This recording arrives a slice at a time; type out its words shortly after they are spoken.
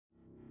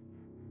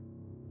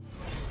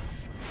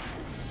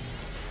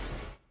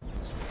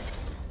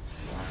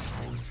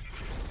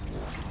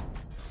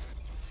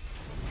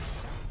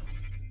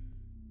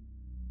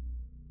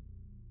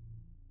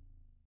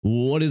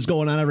What is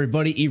going on,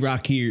 everybody?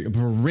 Erock here,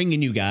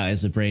 bringing you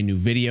guys a brand new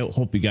video.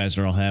 Hope you guys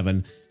are all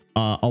having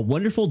a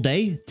wonderful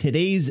day.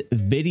 Today's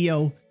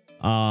video,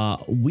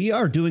 we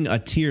are doing a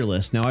tier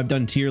list. Now, I've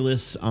done tier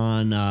lists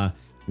on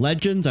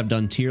legends. I've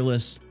done tier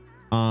lists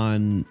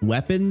on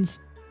weapons.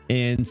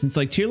 And since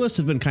like tier lists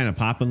have been kind of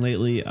popping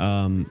lately,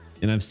 and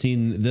I've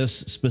seen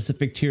this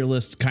specific tier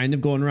list kind of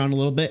going around a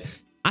little bit,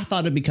 I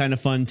thought it'd be kind of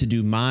fun to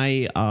do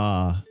my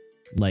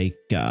my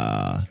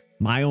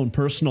own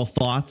personal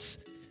thoughts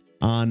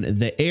on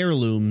the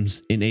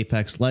heirlooms in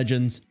Apex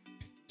Legends.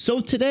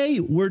 So today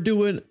we're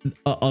doing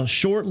a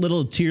short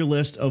little tier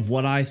list of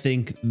what I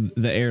think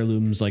the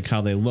heirlooms, like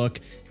how they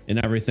look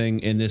and everything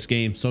in this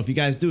game. So if you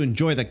guys do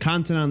enjoy the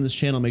content on this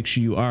channel, make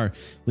sure you are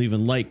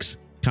leaving likes,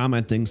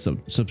 commenting,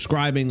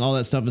 subscribing. All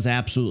that stuff is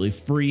absolutely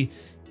free.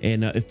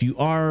 And if you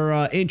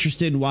are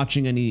interested in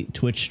watching any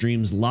Twitch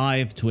streams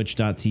live,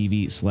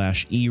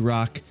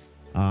 twitch.tv/Erock,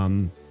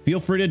 feel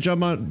free to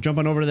jump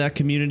on over to that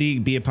community,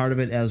 be a part of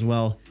it as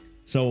well.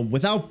 So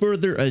without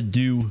further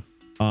ado,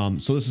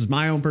 so this is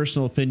my own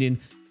personal opinion.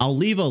 I'll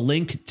leave a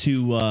link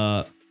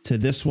to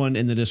this one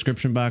in the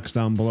description box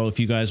down below if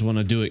you guys want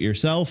to do it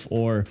yourself,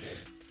 or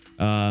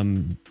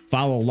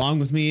follow along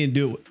with me and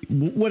do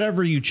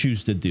whatever you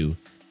choose to do.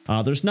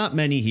 There's not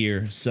many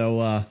here.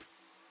 So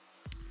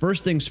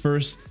first things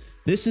first,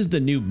 this is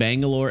the new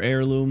Bangalore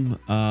heirloom.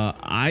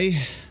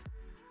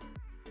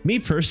 Me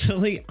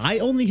personally, I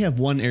only have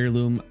one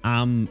heirloom.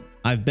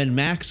 I've been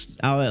maxed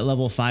out at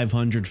level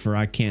 500 for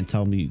I can't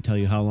tell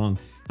you how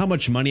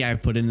much money I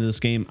put into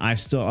this game.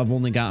 I've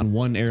only gotten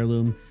one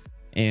heirloom,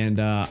 and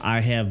I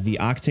have the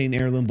Octane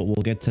heirloom, but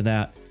we'll get to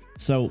that.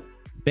 So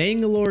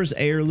Bangalore's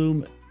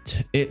heirloom,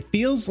 it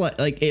feels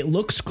like it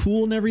looks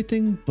cool and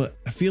everything, but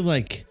I feel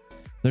like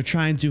they're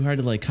trying too hard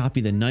to like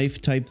copy the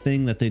knife type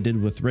thing that they did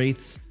with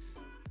Wraiths.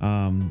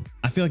 I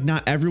feel like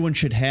not everyone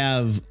should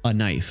have a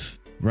knife,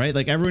 right?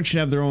 Like everyone should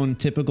have their own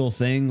typical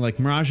thing. Like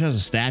Mirage has a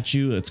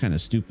stu. It's kind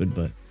of stupid,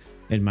 but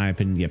in my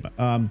opinion, yeah. But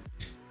I'm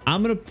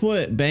gonna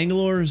put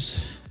Bangalore's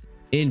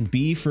in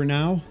B for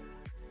now.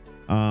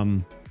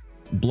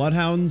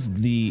 Bloodhounds,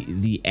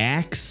 the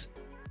axe.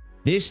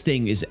 This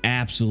thing is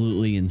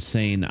absolutely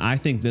insane. I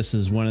think this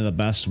is one of the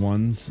best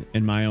ones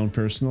in my own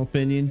personal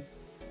opinion.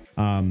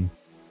 I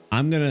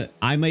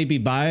may be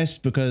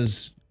biased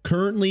because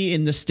currently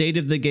in the state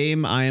of the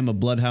game, I am a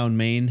Bloodhound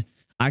main.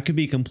 I could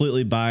be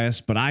completely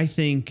biased, but I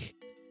think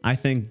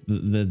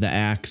the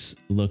axe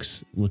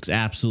looks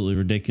absolutely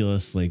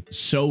ridiculous, like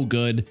so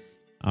good.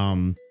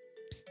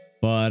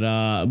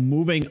 But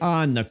moving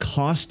on, the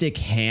caustic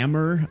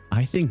hammer.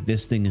 I think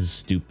this thing is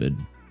stupid.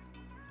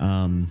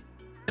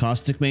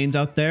 Caustic mains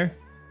out there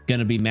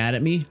gonna be mad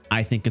at me.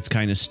 I think it's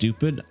kind of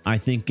stupid. I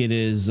think it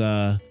is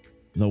the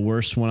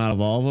worst one out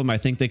of all of them. I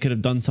think they could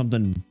have done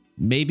something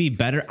maybe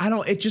better.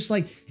 It's just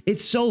like,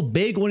 it's so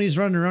big when he's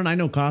running around. I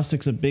know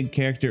Caustic's a big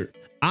character.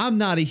 I'm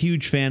not a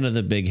huge fan of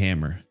the big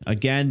hammer.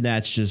 Again,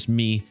 that's just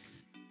me.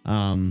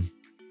 And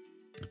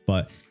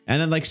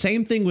then like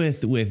same thing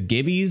with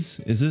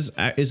Gibbies. Is this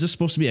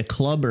supposed to be a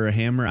club or a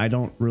hammer? I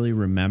don't really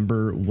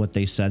remember what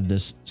they said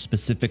this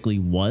specifically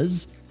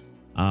was.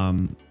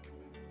 I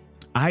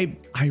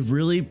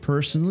really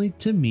personally,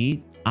 to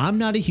me, I'm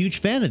not a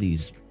huge fan of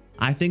these.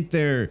 I think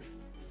they're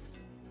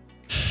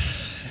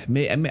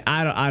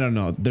I don't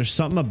know. There's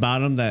something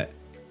about them that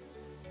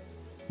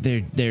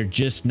they're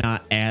just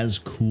not as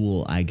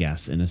cool, I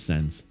guess, in a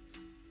sense.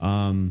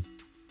 All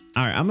right,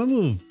 I'm gonna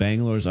move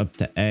Bangalore's up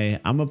to A.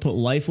 I'm gonna put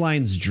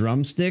Lifeline's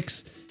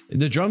drumsticks.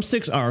 The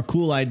drumsticks are a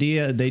cool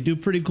idea. They do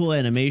pretty cool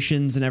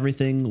animations and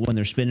everything when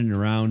they're spinning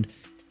around.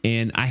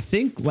 And I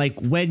think like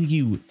when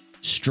you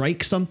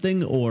strike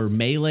something or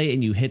melee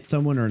and you hit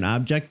someone or an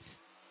object,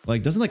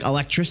 like doesn't like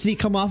electricity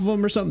come off of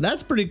them or something?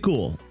 That's pretty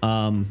cool.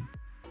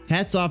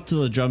 Hats off to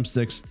the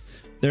drumsticks.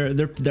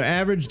 They're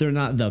average. They're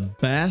not the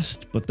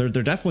best, but they're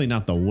definitely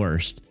not the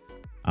worst.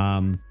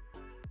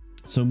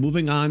 So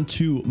moving on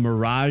to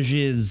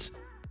Mirage's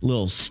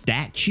little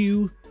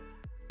statue.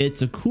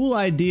 It's a cool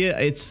idea.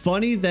 It's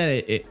funny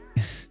that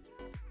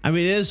I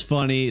mean, it is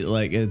funny.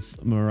 Like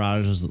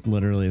Mirage is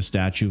literally a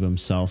statue of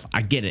himself.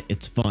 I get it.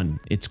 It's fun.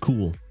 It's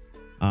cool.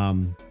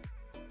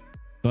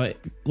 But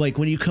like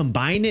when you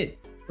combine it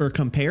or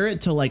compare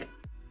it to like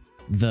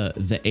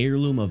the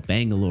heirloom of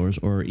Bangalore's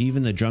or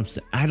even the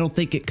drumstick, I don't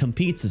think it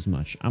competes as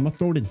much. I'm gonna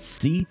throw it in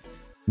C.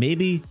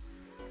 Maybe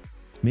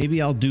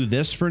I'll do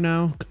this for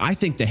now. I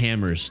think the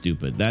hammer is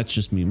stupid. That's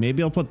just me.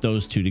 Maybe I'll put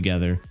those two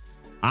together.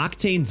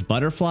 Octane's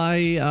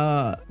butterfly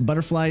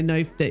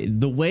knife.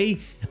 The way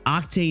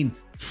Octane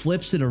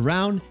flips it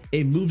around,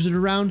 it moves it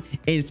around,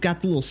 and it's got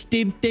the little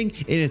stim thing,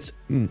 and it's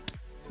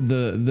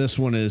this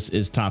one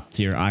is top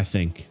tier, I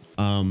think.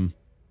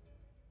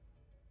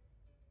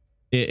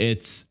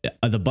 It's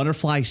the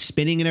butterfly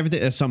spinning and everything.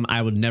 That's something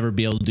I would never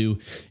be able to do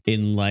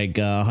in like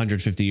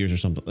 150 years or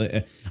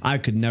something. I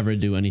could never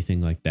do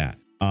anything like that.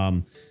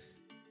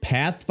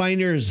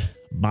 Pathfinder's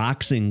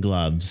boxing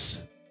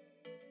gloves.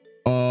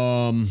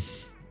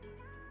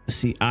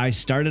 See, I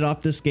started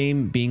off this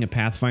game being a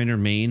Pathfinder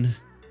main,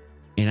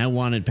 and I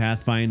wanted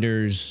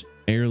Pathfinders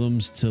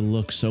heirlooms to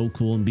look so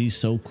cool and be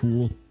so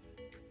cool.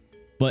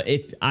 But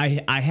if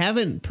I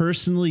haven't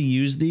personally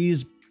used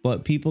these,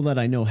 but people that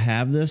I know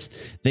have this,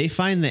 they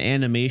find the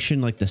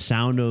animation, like the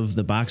sound of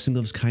the boxing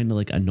gloves, kind of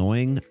like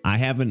annoying. I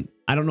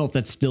don't know if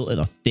that's still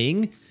a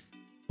thing,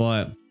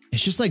 but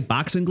it's just like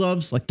boxing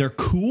gloves. Like they're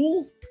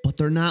cool, but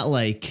they're not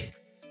like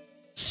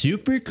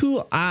super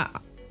cool.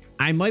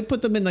 I might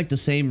put them in like the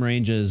same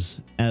range as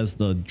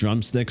the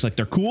drumsticks. Like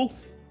they're cool,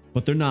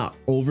 but they're not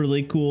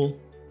overly cool.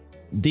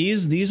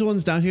 These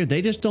ones down here,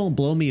 they just don't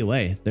blow me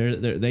away.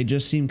 They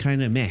just seem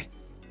kind of meh.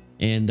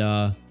 And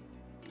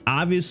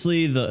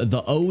obviously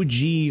the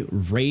OG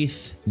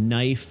Wraith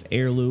knife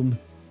heirloom,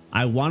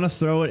 I want to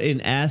throw it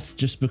in S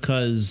just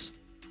because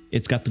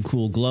it's got the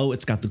cool glow,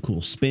 it's got the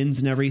cool spins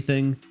and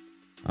everything.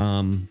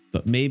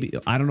 But maybe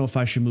I don't know if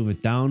I should move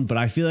it down, but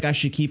I feel like I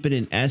should keep it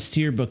in S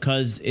tier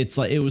because it's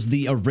like it was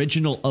the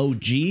original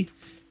OG.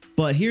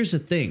 But here's the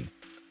thing,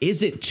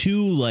 is it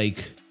too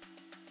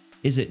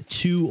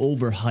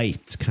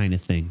overhyped kind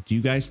of thing? Do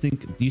you guys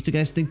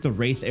think the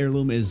Wraith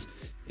heirloom is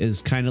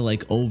kind of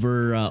like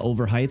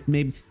overhyped?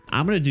 Maybe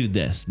I'm gonna do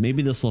this.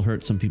 Maybe this will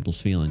hurt some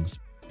people's feelings.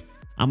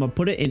 I'm gonna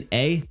put it in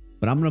A,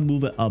 but I'm gonna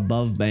move it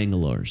above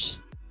Bangalore's.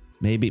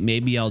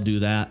 Maybe I'll do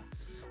that.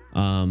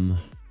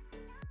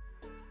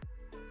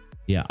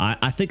 Yeah,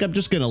 I think I'm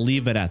just gonna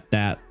leave it at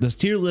that. This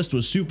tier list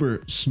was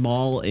super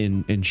small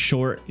and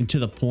short and to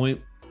the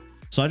point,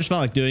 so I just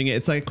felt like doing it.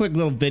 It's like a quick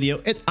little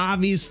video.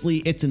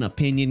 It's an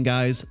opinion,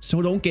 guys,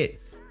 so don't get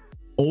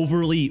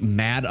overly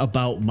mad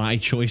about my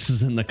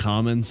choices in the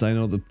comments. I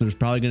know that there's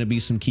probably going to be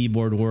some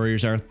keyboard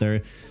warriors out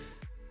there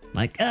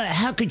like,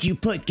 how could you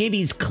put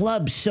Gibby's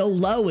club so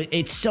low?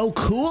 It's so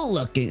cool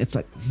looking. It's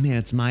like, man,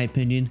 it's my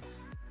opinion.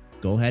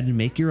 Go ahead and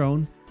make your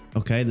own.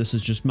 Okay, this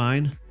is just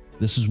mine.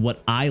 This is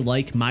what I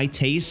like, my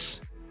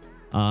tastes.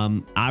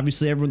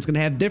 Obviously everyone's going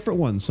to have different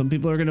ones. Some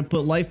people are going to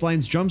put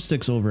Lifeline's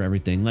drumsticks over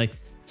everything. Like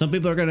some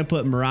people are going to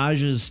put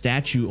Mirage's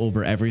statue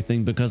over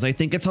everything because I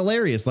think it's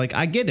hilarious. Like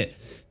I get it.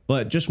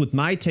 But just with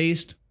my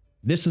taste,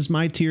 this is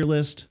my tier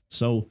list.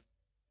 So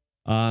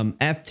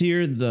F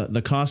tier,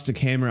 the caustic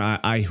hammer,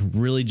 I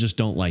really just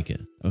don't like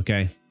it.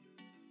 Okay.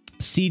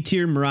 C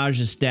tier,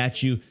 Mirage's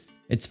statue.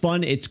 It's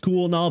fun, it's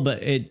cool and all,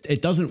 but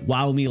it doesn't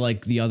wow me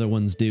like the other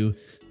ones do.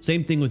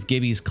 Same thing with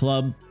Gibby's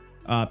club.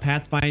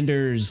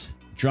 Pathfinder's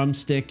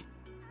drumstick,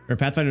 or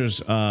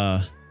Pathfinder's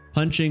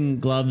punching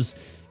gloves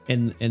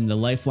and the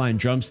Lifeline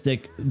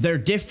drumstick, they're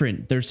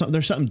different. There's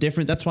something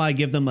different. That's why I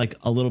give them like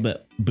a little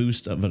bit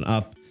boost of an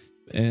up.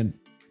 And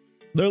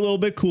they're a little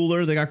bit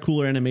cooler. They got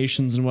cooler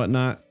animations and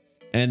whatnot.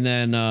 And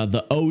then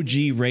the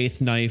OG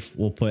Wraith knife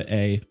will put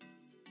A.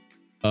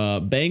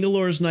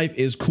 Bangalore's knife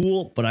is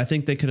cool, but I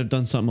think they could have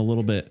done something a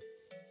little bit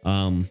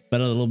a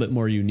little bit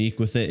more unique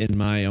with it, in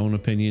my own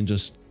opinion,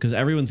 just because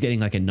everyone's getting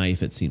like a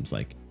knife, it seems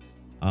like.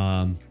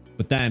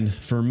 But then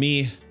for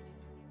me,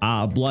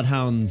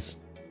 Bloodhound's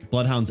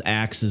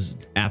axe is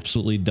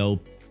absolutely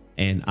dope,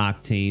 and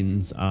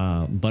Octane's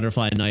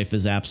butterfly knife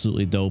is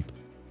absolutely dope.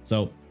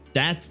 So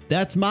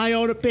that's my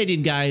own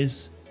opinion,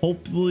 guys.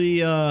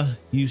 Hopefully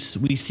we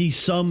see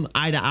some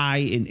eye to eye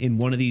in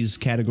one of these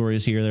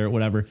categories here, there,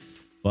 whatever.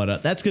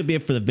 But that's gonna be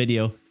it for the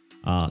video.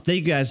 Thank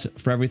you guys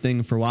for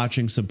everything, for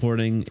watching,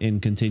 supporting,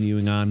 and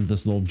continuing on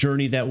this little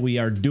journey that we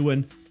are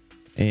doing.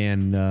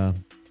 And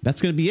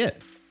that's gonna be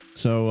it.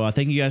 So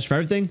thank you guys for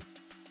everything.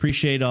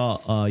 Appreciate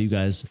all you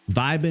guys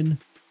vibing,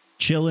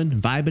 chilling,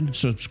 vibing,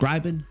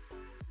 subscribing,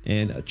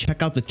 and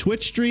check out the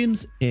Twitch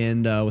streams.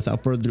 And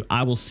without further ado,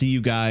 I will see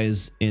you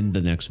guys in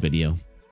the next video.